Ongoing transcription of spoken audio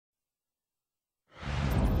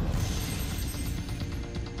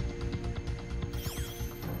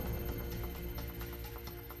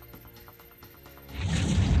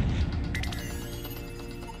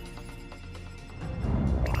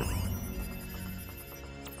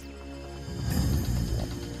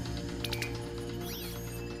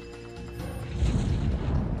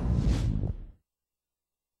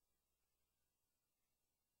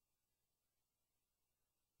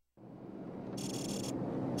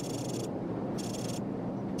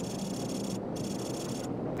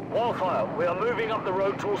Wildfire, we are moving up the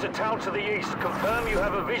road towards a town to the east. Confirm you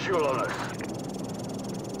have a visual on us.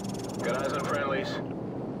 Got eyes on friendlies.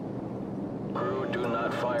 Crew, do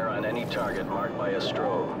not fire on any target marked by a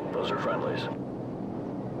strobe. Those are friendlies.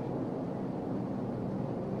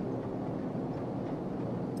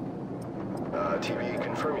 TV,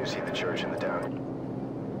 confirm you see the church in the town.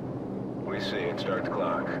 We see it. Start the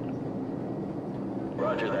clock.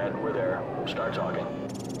 Roger that. We're there. Start talking.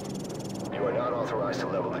 You are not authorized to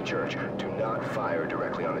level the church. Do not fire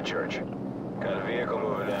directly on the church. Got a vehicle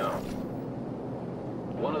moving now.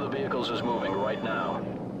 One of the vehicles is moving right now.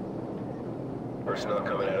 Personnel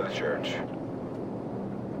coming out of the church.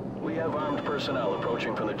 We have armed personnel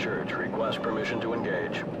approaching from the church. Request permission to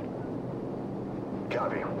engage.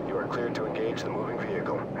 Copy. You are cleared to engage the moving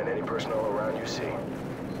vehicle and any personnel around you see.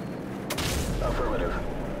 Affirmative.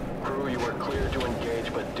 Crew, you are cleared to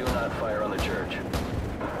engage, but do not fire on the church.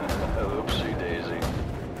 Oopsie daisy.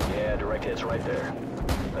 Yeah, direct hit's right there.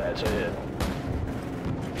 That's a hit.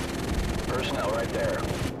 Personnel right there.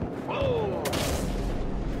 Whoa!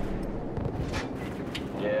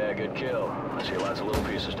 Yeah, good kill. I see lots of little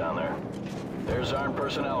pieces down there. There's armed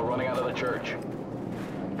personnel running out of the church.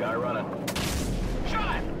 Guy running.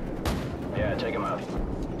 Shot! Yeah, take him out.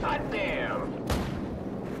 Hot damn!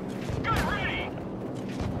 Gun ready!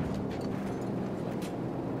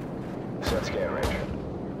 Set scan range.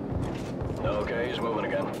 Okay, he's moving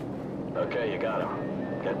again. Okay, you got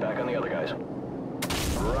him. Get back on the other guys.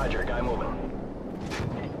 Roger, guy moving.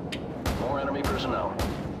 More enemy personnel.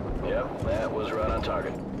 Yep, that was right on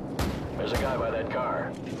target. There's a guy by that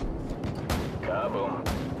car. Kaboom.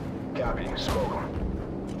 Copy. Smoke him.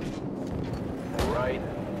 Right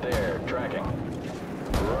there, tracking.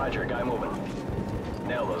 Roger, guy moving.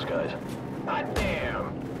 Nail those guys. Hot damn!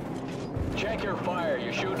 Check your fire,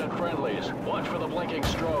 you're shooting at friendlies. Watch for the blinking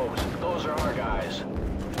strobes. Those are our guys.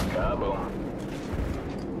 Kaboom.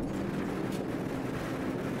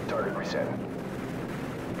 Target reset.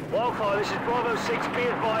 Wildfire, this is Bravo 6. Be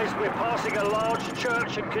advised we're passing a large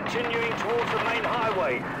church and continuing towards the main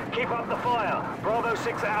highway. Keep up the fire. Bravo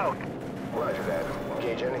 6 out. Roger that.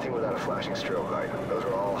 Engage anything without a flashing strobe light. Those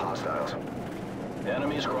are all hostiles.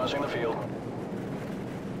 Enemies crossing the field.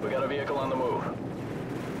 We got a vehicle on the move.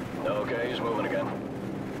 Okay, he's moving again.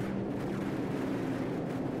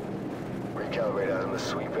 Recalibrate out on the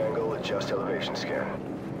sweep angle, adjust elevation scan.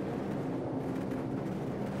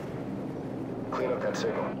 Clean up that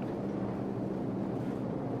signal.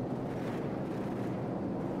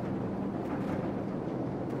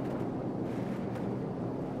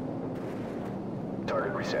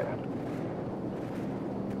 Target reset.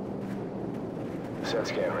 Set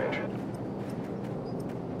scan range.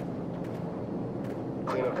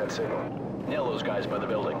 Clean up that signal. Nail those guys by the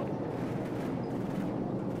building.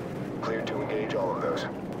 Cleared to engage all of those.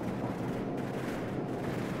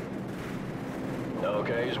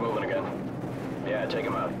 Okay, he's moving again. Yeah, take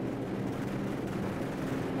him out.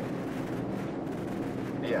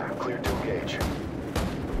 Yeah, cleared to engage.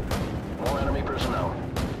 More enemy personnel.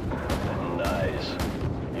 Nice.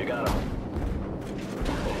 You got him.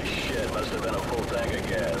 Shit, must have been a full tank of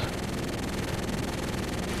gas.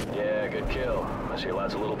 Yeah, good kill. I see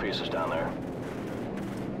lots of little pieces down there.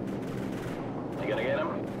 You gonna get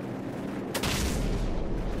him?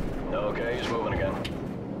 Okay, he's moving again.